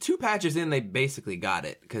 2 patches in, they basically got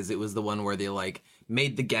it, because it was the one where they like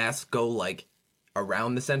made the gas go like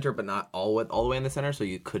around the center, but not all the way in the center, so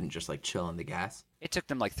you couldn't just like chill on the gas. It took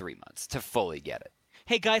them like 3 months to fully get it.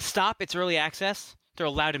 Hey guys, stop! It's early access. They're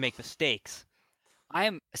allowed to make mistakes.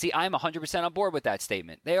 I'm 100% on board with that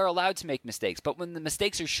statement. They are allowed to make mistakes, but when the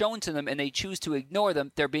mistakes are shown to them and they choose to ignore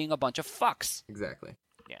them, they're being a bunch of fucks. Exactly.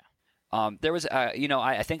 Yeah. There was,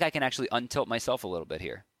 I think I can actually untilt myself a little bit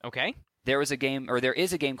here. Okay. There is a game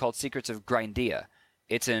called Secrets of Grindia.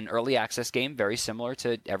 It's an early access game, very similar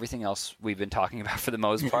to everything else we've been talking about for the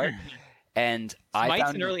most part. And I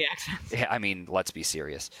found an early access. Yeah, I mean, let's be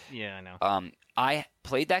serious. Yeah, I know. I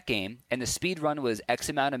played that game, and the speed run was X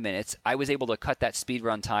amount of minutes. I was able to cut that speed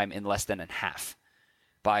run time in less than half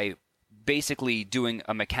by basically doing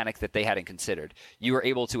a mechanic that they hadn't considered. You were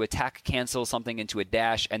able to attack cancel something into a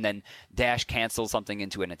dash, and then dash cancel something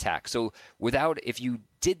into an attack. So if you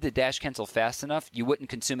did the dash cancel fast enough, you wouldn't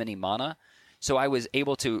consume any mana. So I was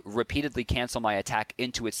able to repeatedly cancel my attack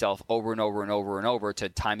into itself over and over and over and over to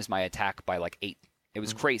times my attack by like 8. It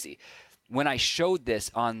was crazy. When I showed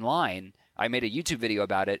this online, I made a YouTube video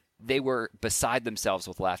about it. They were beside themselves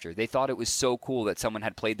with laughter. They thought it was so cool that someone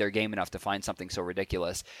had played their game enough to find something so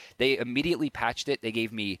ridiculous. They immediately patched it. They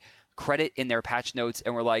gave me credit in their patch notes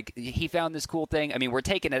and were like, he found this cool thing. I mean, we're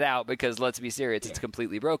taking it out because let's be serious, it's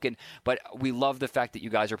completely broken, but we love the fact that you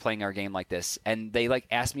guys are playing our game like this. And they like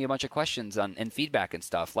asked me a bunch of questions and feedback and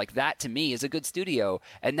stuff. Like that to me is a good studio,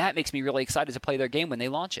 and that makes me really excited to play their game when they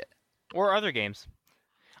launch it. Or other games.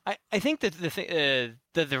 I think that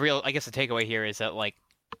the real, I guess the takeaway here is that like,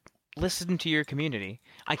 listen to your community.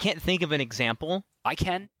 I can't think of an example. I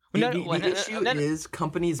can. The issue is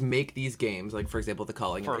companies make these games, like for example, The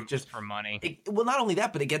Calling, for money. Well, not only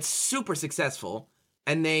that, but it gets super successful,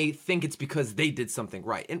 and they think it's because they did something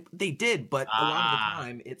right, and they did. But a lot of the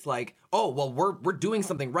time, it's like, oh, well, we're doing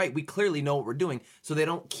something right. We clearly know what we're doing, so they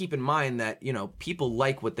don't keep in mind that people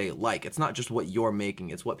like what they like. It's not just what you're making;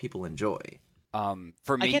 it's what people enjoy.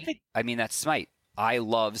 For me, I mean that's Smite. I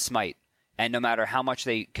love Smite. And no matter how much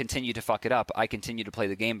they continue to fuck it up, I continue to play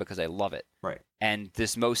the game because I love it. Right. And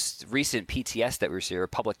this most recent PTS that we received, or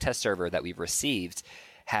public test server that we've received,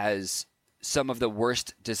 has some of the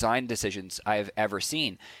worst design decisions I've ever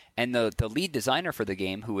seen. And the lead designer for the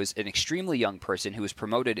game, who is an extremely young person who was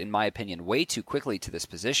promoted, in my opinion, way too quickly to this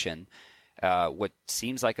position, what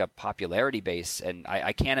seems like a popularity base, and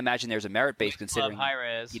I can't imagine there's a merit base considering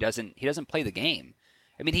he doesn't play the game.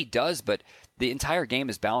 I mean, he does, but the entire game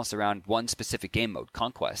is balanced around one specific game mode,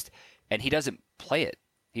 Conquest, and he doesn't play it.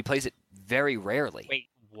 He plays it very rarely. Wait,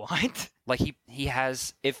 what? Like he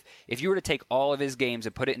has, if you were to take all of his games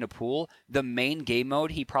and put it in a pool, the main game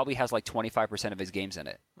mode, he probably has like 25% of his games in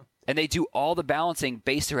it. And they do all the balancing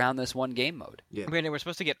based around this one game mode. Yeah. Brandon, we're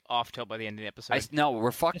supposed to get off tilt by the end of the episode. No,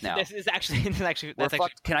 we're fucked now. This is actually we're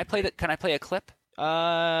fucked. Can I play a clip?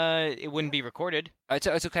 It wouldn't be recorded. It's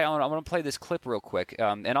okay. I'm going to play this clip real quick,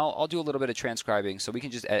 and I'll do a little bit of transcribing, so we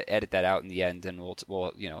can just edit that out in the end, and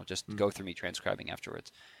we'll just go through me transcribing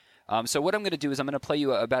afterwards. So what I'm going to do is I'm going to play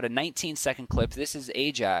you about a 19-second clip. This is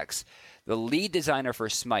Ajax, the lead designer for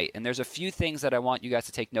Smite, and there's a few things that I want you guys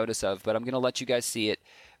to take notice of, but I'm going to let you guys see it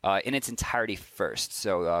in its entirety first.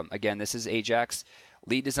 So again, this is Ajax,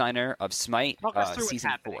 lead designer of Smite,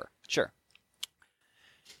 Season 4. Sure.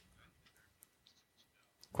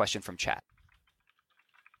 Question from chat.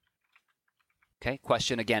 Okay,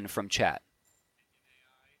 question again from chat.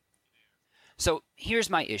 So here's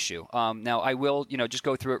my issue. Now I will, just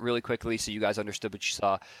go through it really quickly so you guys understood what you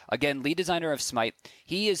saw. Again, lead designer of Smite.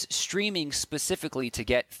 He is streaming specifically to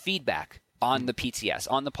get feedback on the PTS,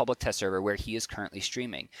 on the public test server where he is currently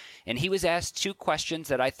streaming. And he was asked 2 questions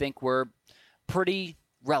that I think were pretty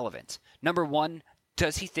relevant. Number 1,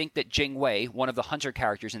 does he think that Jing Wei, one of the hunter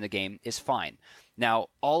characters in the game, is fine? Now,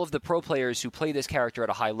 all of the pro players who play this character at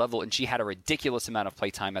a high level, and she had a ridiculous amount of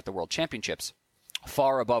playtime at the World Championships,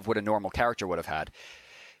 far above what a normal character would have had,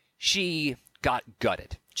 she got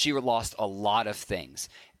gutted. She lost a lot of things.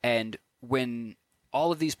 And when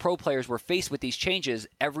all of these pro players were faced with these changes,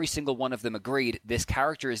 every single one of them agreed, this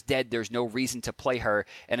character is dead, there's no reason to play her,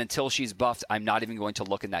 and until she's buffed, I'm not even going to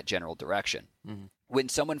look in that general direction. Mm-hmm. When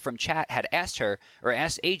someone from chat had asked her, or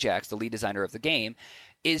asked Ajax, the lead designer of the game,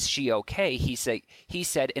 is she okay? He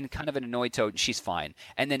said in kind of an annoyed tone, she's fine.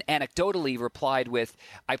 And then anecdotally replied with,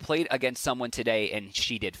 I played against someone today and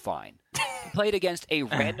she did fine. Played against a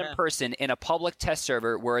random person in a public test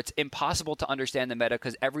server where it's impossible to understand the meta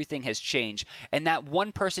because everything has changed. And that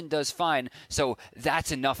one person does fine, so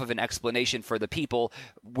that's enough of an explanation for the people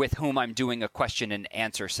with whom I'm doing a question and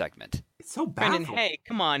answer segment. It's so baffling. Brandon, hey,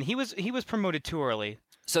 come on. He was promoted too early.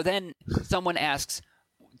 So then someone asks,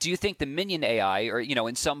 do you think the minion AI, or,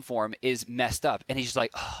 in some form, is messed up? And he's just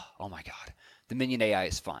like, oh my God, the minion AI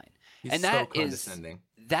is fine. He's and so that condescending.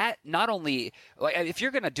 That not only, like, if you're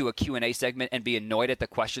going to do a Q&A segment and be annoyed at the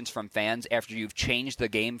questions from fans after you've changed the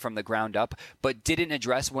game from the ground up, but didn't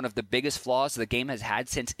address one of the biggest flaws the game has had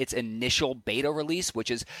since its initial beta release, which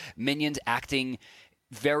is minions acting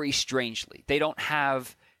very strangely. They don't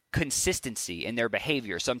have consistency in their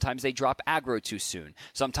behavior. Sometimes they drop aggro too soon.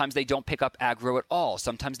 Sometimes they don't pick up aggro at all.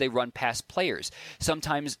 Sometimes they run past players.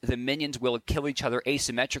 Sometimes the minions will kill each other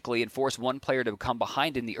asymmetrically and force one player to come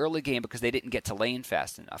behind in the early game because they didn't get to lane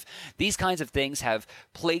fast enough. These kinds of things have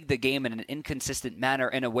plagued the game in an inconsistent manner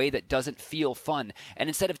in a way that doesn't feel fun. And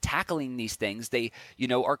instead of tackling these things, they,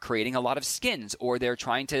 are creating a lot of skins, or they're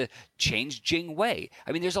trying to change Jing Wei.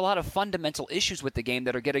 I mean, there's a lot of fundamental issues with the game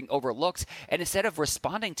that are getting overlooked. And instead of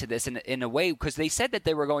responding to this in a way, because they said that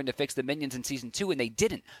they were going to fix the minions in Season 2, and they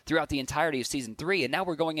didn't throughout the entirety of Season 3, and now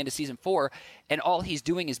we're going into Season 4, and all he's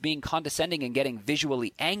doing is being condescending and getting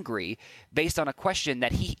visually angry based on a question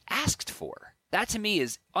that he asked for. That, to me,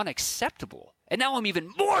 is unacceptable. And now I'm even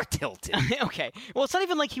more tilted. Okay. Well, it's not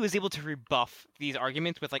even like he was able to rebuff these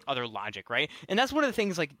arguments with, other logic, right? And that's one of the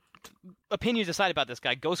things, opinions aside about this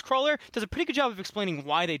guy. Ghostcrawler does a pretty good job of explaining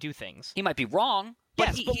why they do things. He might be wrong, but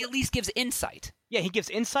yes, he at least gives insight. Yeah, he gives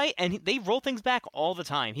insight, and they roll things back all the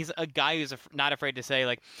time. He's a guy who's not afraid to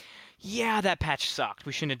say, yeah, that patch sucked.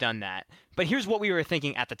 We shouldn't have done that. But here's what we were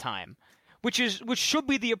thinking at the time, which should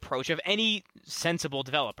be the approach of any sensible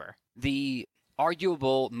developer. The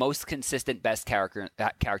arguable most consistent best character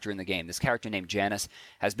in the game, this character named Janus,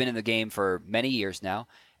 has been in the game for many years now,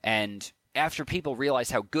 and after people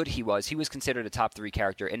realized how good he was considered a top 3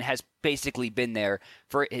 character and has basically been there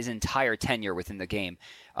for his entire tenure within the game.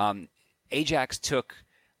 Ajax took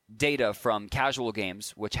data from casual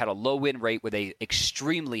games, which had a low win rate with a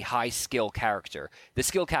extremely high skill character. The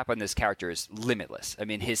skill cap on this character is limitless. I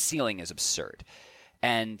mean, his ceiling is absurd.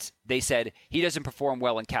 And they said he doesn't perform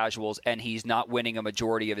well in casuals, and he's not winning a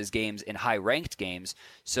majority of his games in high-ranked games.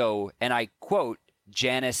 So, and I quote,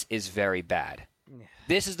 Janus is very bad.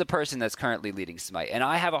 This is the person that's currently leading Smite. And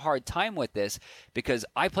I have a hard time with this because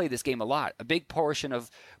I play this game a lot. A big portion of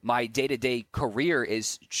my day-to-day career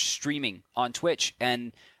is streaming on Twitch,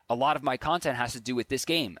 and a lot of my content has to do with this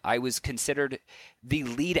game. I was considered the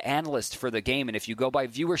lead analyst for the game, and if you go by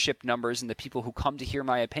viewership numbers and the people who come to hear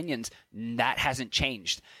my opinions, that hasn't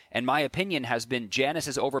changed. And my opinion has been Janus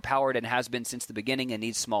is overpowered and has been since the beginning and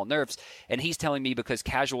needs small nerfs, and he's telling me because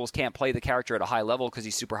casuals can't play the character at a high level because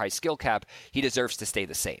he's super high skill cap, he deserves to stay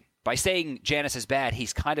the same. By saying Janus is bad,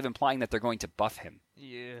 he's kind of implying that they're going to buff him.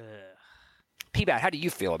 Yeah. P-Bat, how do you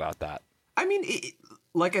feel about that? I mean,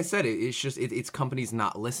 like I said, it's just it's companies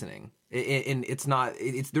not listening, and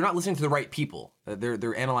they're not listening to the right people.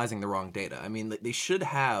 They're analyzing the wrong data. I mean, they should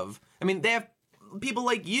have. I mean, they have people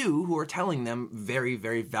like you who are telling them very,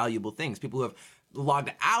 very valuable things. People who have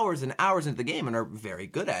logged hours and hours into the game and are very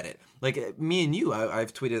good at it. Like me and you,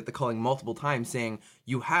 I've tweeted at the Calling multiple times saying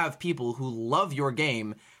you have people who love your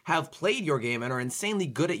game, have played your game, and are insanely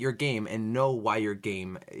good at your game and know why your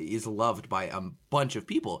game is loved by a bunch of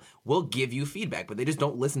people. Will give you feedback, but they just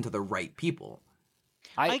don't listen to the right people.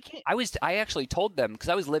 I actually told them, because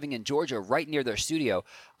I was living in Georgia right near their studio,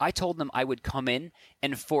 I told them I would come in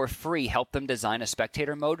and for free help them design a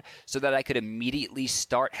spectator mode so that I could immediately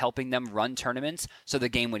start helping them run tournaments so the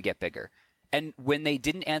game would get bigger. And when they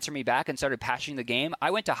didn't answer me back and started patching the game,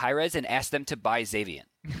 I went to Hi-Rez and asked them to buy Xaviant.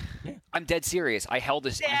 I'm dead serious. I held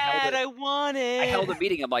Dad, I want it. I held a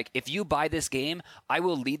meeting. I'm like, if you buy this game, I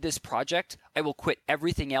will lead this project. I will quit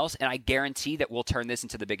everything else, and I guarantee that we'll turn this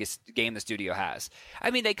into the biggest game the studio has.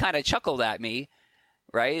 I mean, they kind of chuckled at me,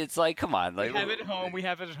 right? It's like, come on. Like, we have it at home. We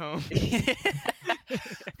have it at home.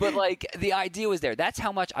 But, like, the idea was there. That's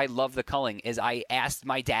how much I love the culling, is I asked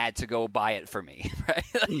my dad to go buy it for me,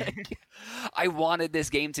 right? Like, I wanted this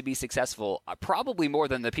game to be successful, probably more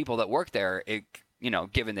than the people that work there,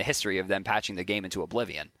 given the history of them patching the game into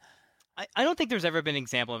oblivion. I don't think there's ever been an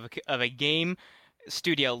example of a game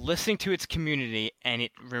studio listening to its community and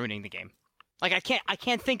it ruining the game. Like, I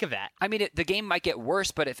can't think of that. I mean, the game might get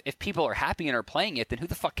worse, but if people are happy and are playing it, then who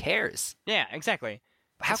the fuck cares? Yeah, exactly.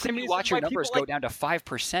 How can you watch your numbers go down to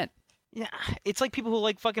 5%? Yeah, it's like people who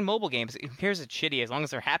like fucking mobile games. Who cares if it's shitty as long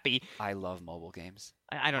as they're happy? I love mobile games.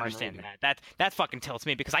 I don't understand that. That fucking tilts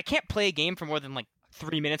me because I can't play a game for more than like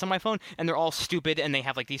 3 minutes on my phone, and they're all stupid, and they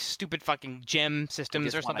have like these stupid fucking gem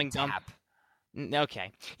systems or something dumb.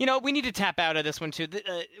 Okay, we need to tap out of this one too.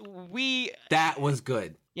 That was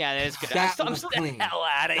good. Yeah, that is good. I'm still clean. The hell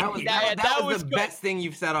out of here. That was the best thing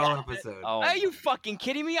you've said all episode. Oh. Are you fucking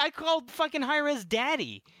kidding me? I called fucking Hi-Rez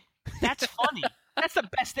daddy. That's funny. That's the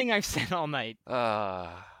best thing I've said all night.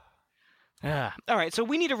 All right, so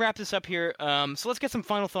we need to wrap this up here. So let's get some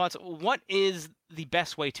final thoughts. What is the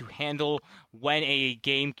best way to handle when a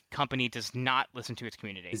game company does not listen to its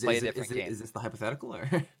community? Is this the hypothetical or?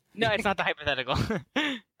 No, it's not the hypothetical.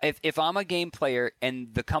 If I'm a game player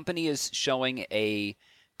and the company is showing a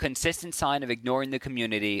consistent sign of ignoring the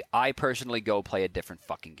community, I personally go play a different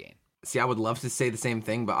fucking game. See, I would love to say the same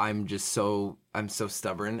thing, but I'm so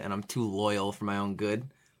stubborn and I'm too loyal for my own good.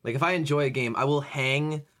 Like, if I enjoy a game, I will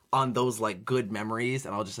hang on those like good memories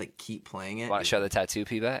and I'll just like keep playing it. Want to show the tattoo,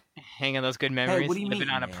 P-Bet? Hang on those good memories. Hey, what do you living mean,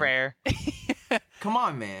 on man? A prayer. Come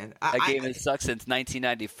on, man. That game has sucked since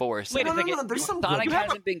 1994. So Wait a second. No, there's some Sonic good.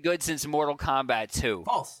 hasn't been good since Mortal Kombat 2.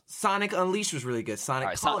 False. Sonic Unleashed was really good.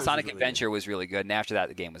 Sonic Colors Sonic was really Adventure was really good, and after that,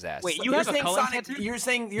 the game was ass. Wait, good. you have a culling tattoo? You're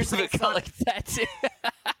saying the culling tattoo.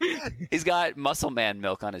 He's got Muscle Man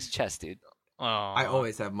milk on his chest, dude. Oh. I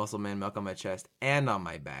always have Muscle Man milk on my chest and on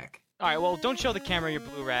my back. All right, well, don't show the camera your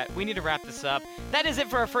blue rat. We need to wrap this up. That is it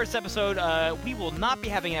for our first episode. We will not be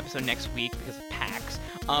having an episode next week because of PAX,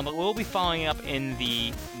 but we'll be following up in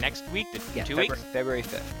the next week, 2 weeks. February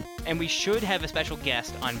 5th. And we should have a special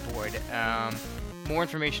guest on board. More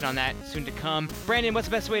information on that soon to come. Brandon, what's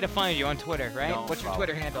the best way to find you on Twitter, right? What's your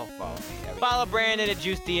Twitter handle? Follow me. Follow Brandon at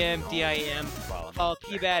JuiceDM, DIM. Follow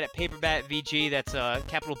P-Bat at PaperbatVG, that's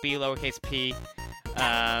capital B, lowercase p.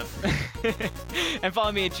 And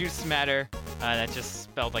follow me at Juices Matter. That's just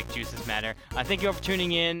spelled like Juices Matter. Thank you all for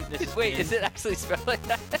tuning in. Wait, is it actually spelled like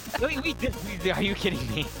that? Wait, are you kidding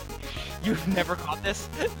me? You've never caught this?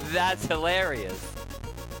 That's hilarious.